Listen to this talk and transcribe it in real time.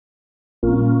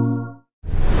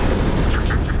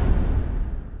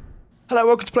Hello,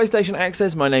 welcome to PlayStation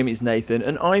Access. My name is Nathan,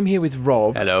 and I'm here with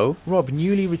Rob. Hello. Rob,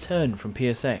 newly returned from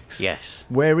PSX. Yes.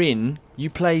 Wherein you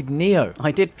played Nioh.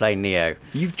 I did play Nioh.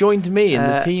 You've joined me in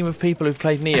the team of people who've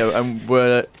played Nioh and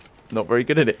were not very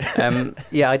good at it.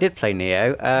 Yeah, I did play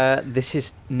Nioh. This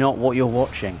is not what you're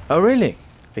watching. Oh, really?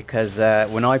 Because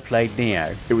when I played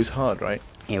Nioh... It was hard, right?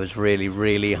 It was really,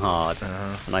 really hard.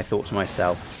 And I thought to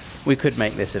myself, we could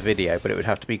make this a video, but it would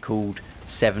have to be called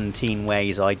 17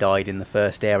 Ways I Died in the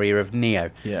First Area of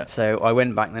Nioh. Yeah. So I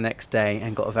went back the next day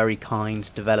and got a very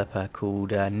kind developer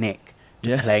called Nick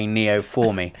to play Nioh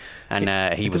for me,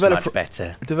 and he was much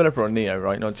better. A developer on Nioh,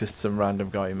 right? Not just some random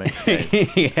guy who makes games.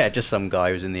 Yeah, just some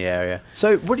guy who's in the area.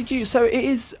 So what did you... So it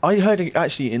is... I heard it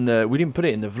actually in the... We didn't put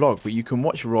it in the vlog, but you can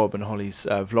watch Rob and Holly's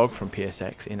vlog from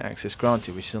PSX in Access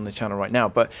Granted, which is on the channel right now.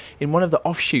 But in one of the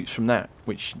offshoots from that,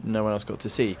 which no one else got to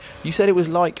see, you said it was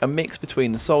like a mix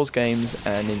between the Souls games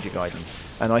and Ninja Gaiden.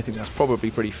 And I think that's probably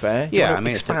pretty fair. Yeah, I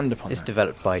mean, it's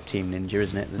developed by Team Ninja,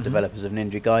 isn't it? The developers of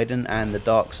Ninja Gaiden, and the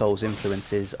Dark Souls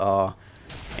influences are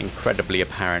incredibly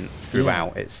apparent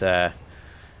throughout. Yeah. It's a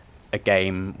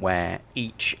game where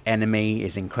each enemy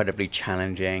is incredibly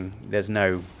challenging. There's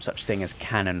no such thing as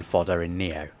cannon fodder in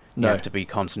Nioh. You have to be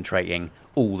concentrating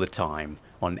all the time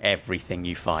on everything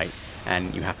you fight,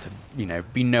 and you have to,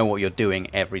 know what you're doing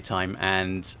every time.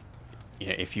 And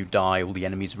if you die, all the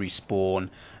enemies respawn.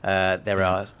 There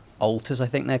are altars, I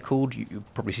think they're called. You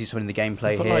probably see some in the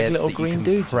gameplay here. Like little that green you can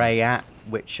dudes pray at,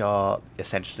 which are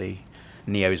essentially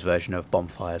Nioh's version of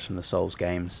bonfires from the Souls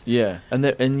games. Yeah,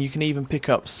 and you can even pick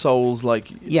up souls-like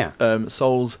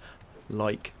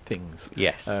things.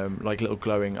 Yes. Like little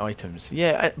glowing items.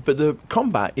 Yeah, but the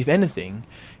combat, if anything,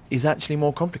 is actually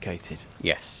more complicated.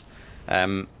 Yes.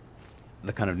 The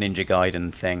kind of Ninja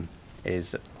Gaiden thing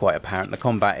is quite apparent. The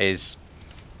combat is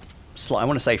I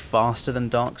want to say faster than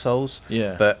Dark Souls.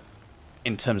 Yeah. But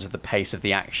in terms of the pace of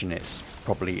the action, it's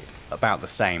probably about the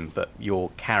same, but your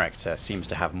character seems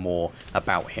to have more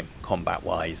about him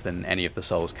combat-wise than any of the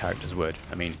Souls characters would.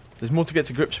 I mean, there's more to get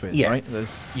to grips with, right?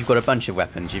 You've got a bunch of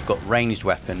weapons. You've got ranged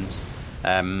weapons.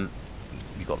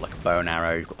 You've got like a bow and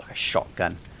arrow. You've got like a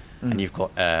shotgun. And you've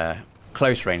got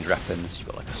close-range weapons. You've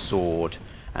got like a sword.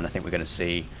 And I think we're going to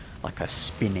see like a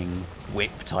spinning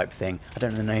whip type thing. I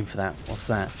don't know the name for that. What's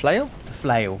that? Flail? A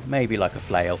flail. Maybe like a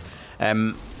flail.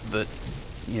 But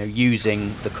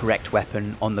using the correct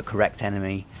weapon on the correct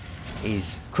enemy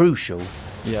is crucial.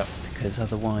 Yeah. Because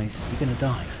otherwise you're going to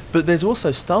die. But there's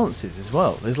also stances as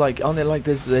well. There's like, aren't there like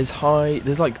there's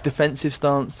like defensive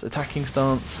stance, attacking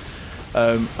stance.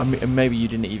 I mean, maybe you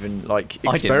didn't even like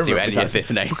experiment. I didn't do any of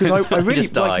this, no. Because I really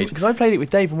just died. Because I played it with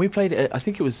Dave, and we played it. I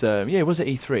think it was it was at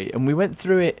E3, and we went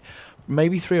through it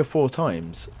maybe 3 or 4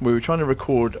 times. We were trying to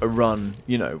record a run,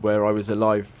 where I was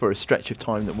alive for a stretch of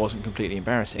time that wasn't completely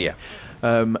embarrassing. Yeah.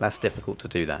 That's difficult to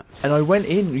do that. And I went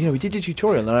in, we did a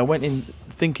tutorial, and I went in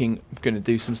thinking I'm going to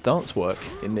do some stance work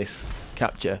in this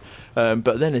capture.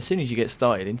 But then as soon as you get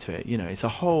started into it, it's a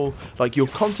whole, like, you're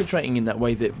concentrating in that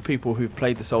way that people who've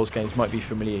played the Souls games might be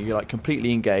familiar. You're like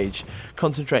completely engaged,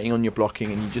 concentrating on your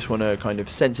blocking, and you just want to kind of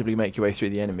sensibly make your way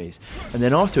through the enemies. And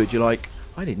then afterwards you're like,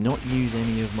 I did not use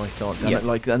any of my stances,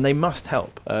 and they must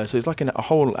help. So it's like a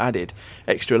whole added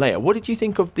extra layer. What did you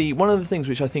think of one of the things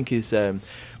which I think is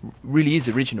really is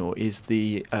original is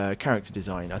the character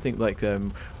design. I think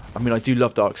I do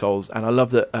love Dark Souls, and I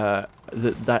love that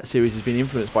that series has been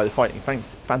influenced by the fighting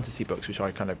fantasy books, which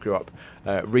I kind of grew up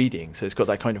reading. So it's got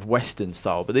that kind of Western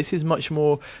style, but this is much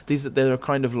more. There are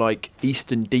kind of like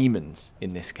Eastern demons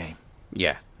in this game.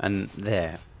 Yeah, and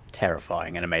they're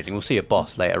terrifying and amazing. We'll see a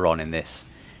boss later on in this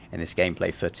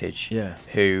gameplay footage. Yeah.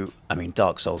 Who, I mean,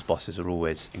 Dark Souls bosses are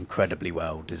always incredibly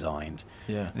well designed.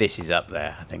 Yeah. This is up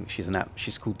there. I think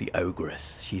she's called the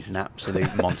Ogress. She's an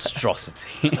absolute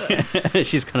monstrosity.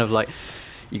 She's kind of like,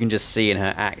 you can just see in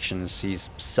her actions she's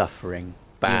suffering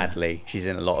badly. Yeah. She's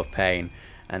in a lot of pain,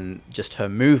 and just her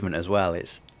movement as well.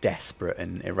 It's desperate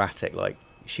and erratic. Like,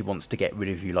 she wants to get rid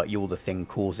of you. Like, you're the thing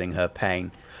causing her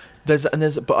pain. But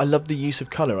I love the use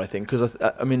of colour. I think because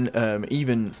I mean,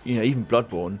 even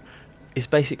Bloodborne is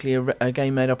basically a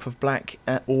game made up of black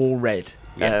or red.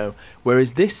 Yeah.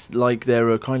 Whereas this, like, there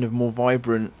are kind of more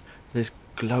vibrant. There's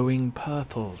glowing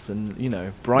purples and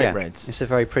bright reds. It's a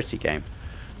very pretty game.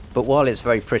 But while it's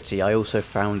very pretty, I also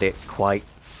found it quite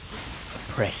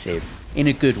oppressive in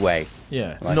a good way.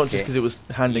 Yeah, like not just because it was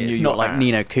handing you your It's not like ass.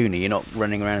 Ni no Kuni. You're not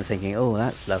running around thinking, oh,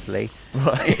 that's lovely.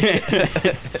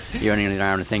 Right. You're running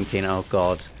around thinking, oh,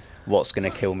 God, what's going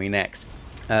to kill me next?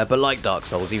 But like Dark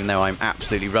Souls, even though I'm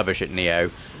absolutely rubbish at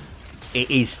Nioh, it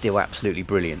is still absolutely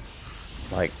brilliant.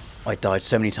 Like, I died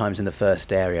so many times in the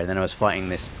first area, and then I was fighting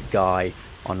this guy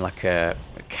on like a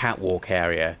catwalk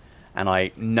area, and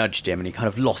I nudged him, and he kind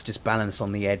of lost his balance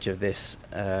on the edge of this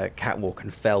catwalk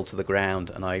and fell to the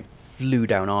ground, and I flew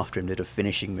down after him, did a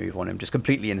finishing move on him, just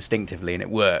completely instinctively, and it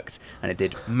worked, and it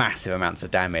did massive amounts of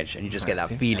damage, and you just get that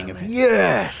feeling of,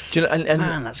 yes! Do you know, and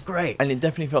man, that's great. And it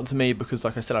definitely felt to me, because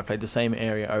like I said, I played the same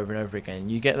area over and over again.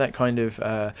 You get that kind of,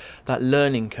 that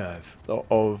learning curve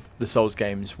of the Souls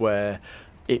games where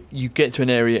you get to an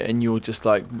area and you're just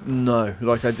like, no,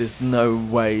 like there's no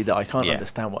way that I can't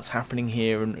understand what's happening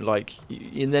here, and like,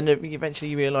 and then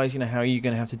eventually you realise, you know, how are you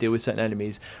going to have to deal with certain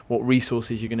enemies, what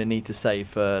resources you're going to need to save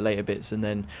for later bits, and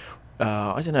then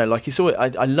I don't know, like it's always,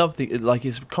 I love the like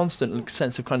his constant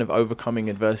sense of kind of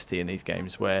overcoming adversity in these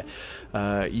games, where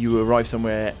you arrive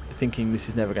somewhere thinking this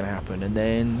is never going to happen, and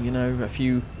then, you know, a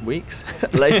few weeks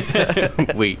later,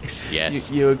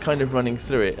 yes, you're kind of running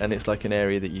through it, and it's like an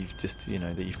area that you've just, you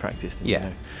know, that you've practiced. And, you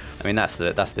know. I mean, that's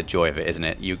the joy of it, isn't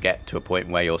it? You get to a point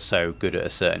where you're so good at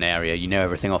a certain area, you know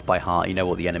everything off by heart, you know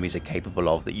what the enemies are capable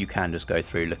of, that you can just go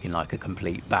through looking like a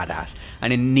complete badass.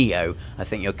 And in Nioh, I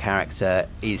think your character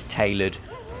is tailored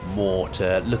more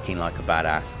to looking like a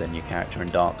badass than your character in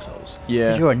Dark Souls. Yeah.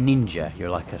 Because you're a ninja,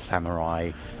 you're like a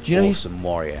samurai, awesome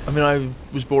warrior. I mean, I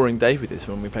was boring Dave with this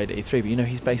when we played at E3, but you know,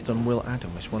 he's based on Will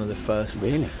Adam, which is one of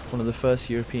the first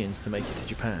Europeans to make it to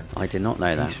Japan. I did not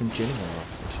know that. He's from Gillingham,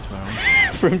 which is where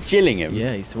I'm from. From Gillingham?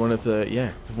 Yeah, he's one of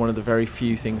the very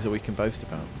few things that we can boast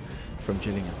about from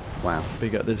Gillingham. Wow.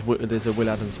 There's a Will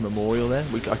Adams memorial there.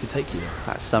 I could take you there.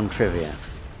 That's some trivia.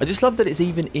 I just love that it's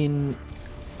even in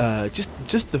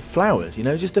just the flowers, you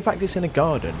know, just the fact it's in a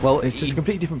garden. Well, it's just a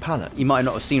completely different palette. You might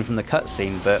not have seen from the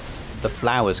cutscene, but the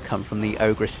flowers come from the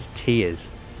Ogress's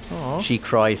tears. Aww. She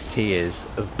cries tears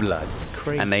of blood,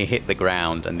 Crazy. And they hit the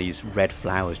ground, and these red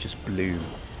flowers just bloom.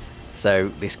 So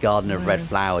this garden of red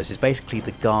flowers is basically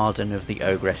the garden of the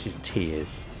Ogress's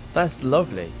tears. That's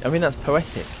lovely. I mean, that's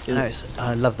poetic.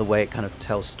 I love the way it kind of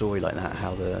tells story like that,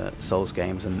 how the Souls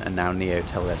games and now Nioh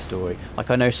tell their story. Like,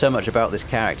 I know so much about this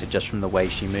character just from the way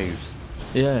she moves.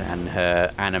 Yeah. And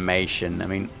her animation. I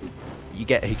mean, you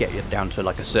get down to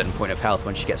like a certain point of health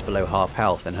when she gets below half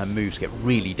health, and her moves get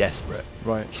really desperate.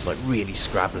 Right. She's like really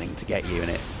scrabbling to get you,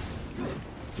 and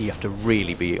you have to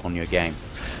really be on your game.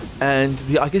 And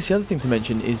I guess the other thing to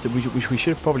mention is that which we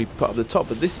should have probably put up the top,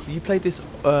 but you played this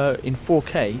in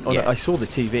 4K. I saw the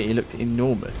TV; it looked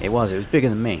enormous. It was bigger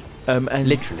than me. And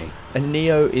literally. And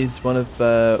Nioh is one of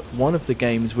the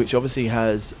games which obviously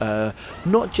has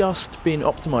not just been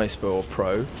optimized for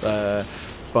Pro,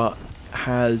 but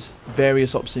has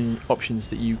various options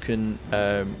that you can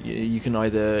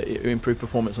either improve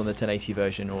performance on the 1080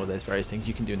 version, or there's various things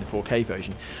you can do in the 4K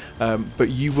version. But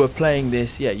you were playing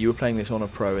this on a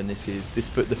Pro, and the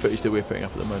footage that we're putting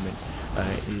up at the moment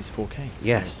is 4K.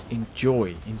 Yes. So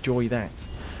enjoy that.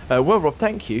 Well, Rob,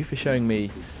 thank you for showing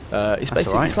me. It's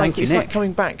basically right. it's like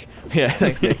coming back. Yeah,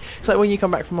 thanks, Nick. It's like when you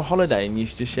come back from a holiday and you're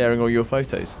just sharing all your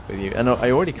photos with you. And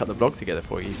I already cut the blog together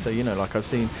for you, so you know, like I've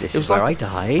seen. This is where I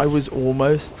died. I was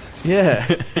almost. Yeah.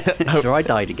 This is where I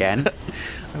died again.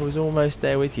 I was almost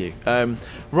there with you.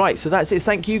 Right, so that's it.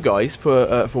 Thank you guys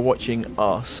for watching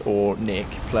us or Nick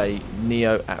play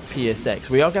Nioh at PSX.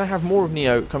 We are going to have more of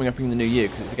Nioh coming up in the new year,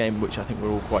 because it's a game which I think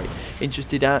we're all quite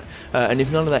interested at. And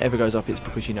if none of that ever goes up, it's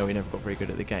because, you know, we never got very good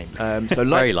at the game. So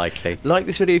very likely. Like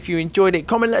this video if you enjoyed it.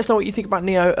 Comment, let us know what you think about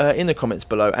Nioh in the comments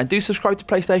below. And do subscribe to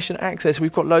PlayStation Access.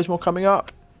 We've got loads more coming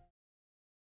up.